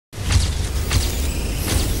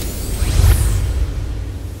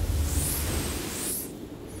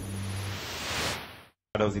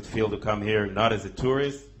How does it feel to come here, not as a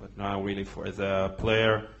tourist, but now really as a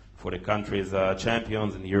player for the country's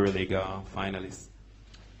champions and EuroLeague finalists?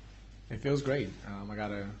 It feels great. I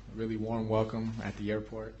got a really warm welcome at the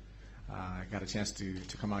airport. I got a chance to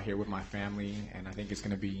come out here with my family, and I think it's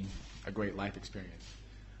going to be a great life experience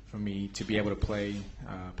for me to be able to play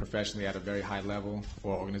professionally at a very high level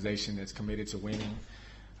for an organization that's committed to winning.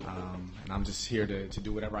 And I'm just here to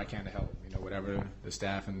do whatever I can to help. You know, whatever the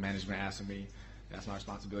staff and management asks of me, that's my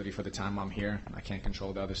responsibility for the time I'm here. I can't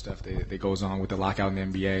control the other stuff that goes on with the lockout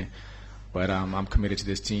in the NBA. But I'm committed to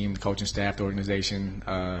this team, the coaching staff, the organization,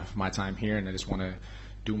 for my time here, and I just want to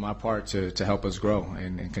do my part to help us grow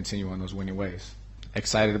and continue on those winning ways.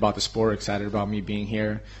 Excited about the sport, excited about me being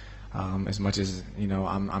here. As much as, you know,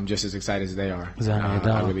 I'm just as excited as they are.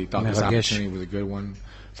 I really thought this opportunity was a good one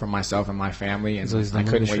for myself and my family, and I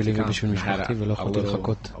couldn't wait to come. I had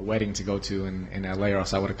a wedding to go to in LA, or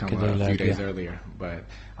else I would have come a few days earlier. But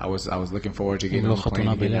I was looking forward to getting on the plane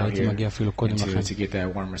and getting out here, and to get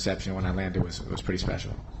that warm reception when I landed was pretty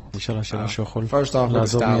special. First off, with the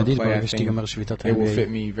style of play, I think it will fit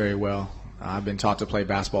me very well. I've been taught to play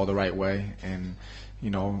basketball the right way, and, you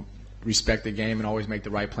know, respect the game and always make the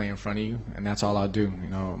right play in front of you, and that's all I'll do. You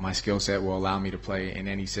know, my skill set will allow me to play in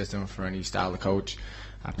any system for any style of coach.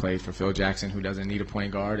 I played for Phil Jackson, who doesn't need a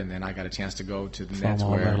point guard, and then I got a chance to go to the Nets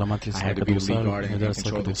where I had to be the lead guard and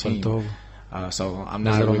control the team. So I'm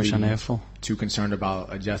not really too concerned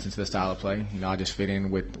about adjusting to the style of play. You know, I just fit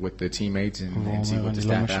in with the teammates and see what the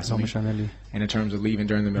staff asks me. And in terms of leaving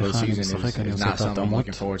during the middle of the season, it's not something I'm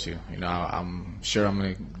looking forward to. You know, I'm sure I'm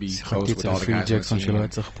going to be close with all the guys on the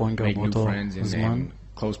team, make new friends and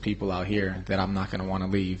close people out here that I'm not going to want to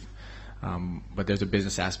leave. But there's a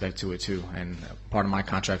business aspect to it too, and part of my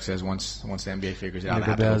contract says once the NBA figures it out, I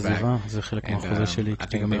have to go back. And I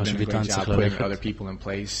think they've done a great job putting other people in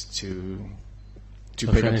place to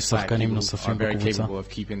pick up the slack. People are very capable of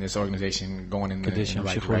keeping this organization going in the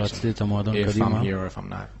right direction, if I'm here or if I'm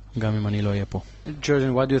not.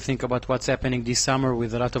 Jordan, what do you think about what's happening this summer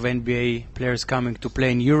with a lot of NBA players coming to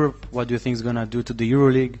play in Europe? What do you think is going to do to the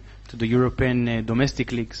EuroLeague, to the European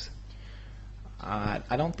domestic leagues?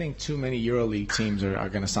 I don't think too many EuroLeague teams are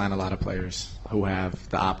going to sign a lot of players who have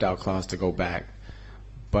the opt-out clause to go back.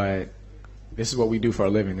 But this is what we do for a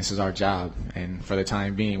living. This is our job, and for the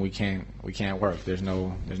time being, we can't work. There's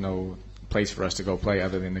no place for us to go play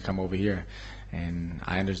other than to come over here. And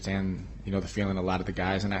I understand, you know, the feeling of a lot of the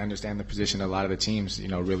guys, and I understand the position of a lot of the teams, you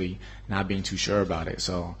know, really not being too sure about it.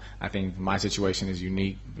 So I think my situation is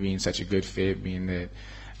unique, being such a good fit, being that,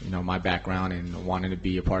 you know, my background and wanting to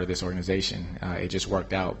be a part of this organization. It just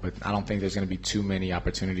worked out, but I don't think there's going to be too many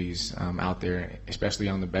opportunities out there, especially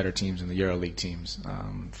on the better teams and the EuroLeague teams,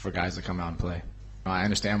 for guys to come out and play. I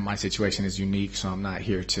understand my situation is unique, so I'm not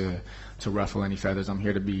here to ruffle any feathers. I'm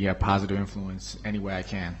here to be a positive influence any way I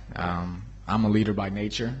can. I'm a leader by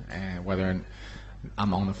nature, and whether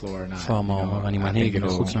I'm on the floor or not, I think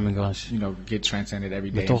it'll get transcended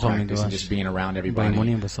every day in practice and just being around everybody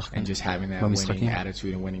and just having that winning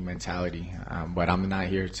attitude and winning mentality. But I'm not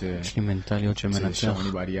here to show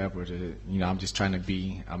anybody up or to, you know, I'm just trying to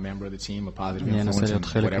be a member of the team, a positive influence, and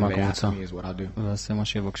whatever they ask me is what I'll do.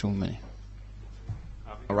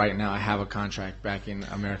 Right now I have a contract back in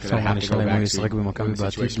America that I have to go back to.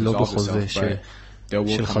 The situation resolves itself, but there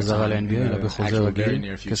will come a time in the actual very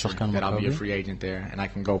near future that I'll be a free agent there and I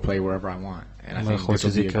can go play wherever I want. And I think this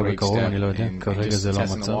will be a great step in just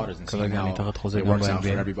testing the waters and seeing how it works out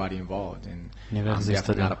for everybody involved. And I'm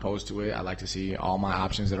definitely not opposed to it. I like to see all my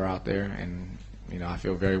options that are out there, and, you know, I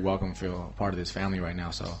feel very welcome, feel part of this family right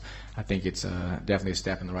now. So I think it's definitely a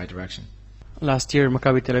step in the right direction. Last year,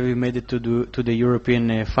 Maccabi Tel Aviv made it to the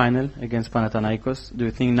European final against Panathinaikos. Do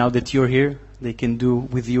you think now that you're here, they can do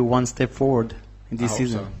with you one step forward in this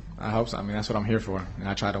season? I hope so. I mean, that's what I'm here for, and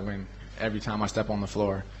I try to win every time I step on the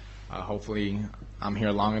floor. Hopefully, I'm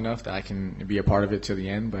here long enough that I can be a part of it to the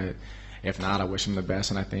end, but if not, I wish them the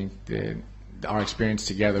best, and I think that our experience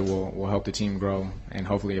together will help the team grow in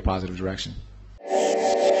hopefully a positive direction.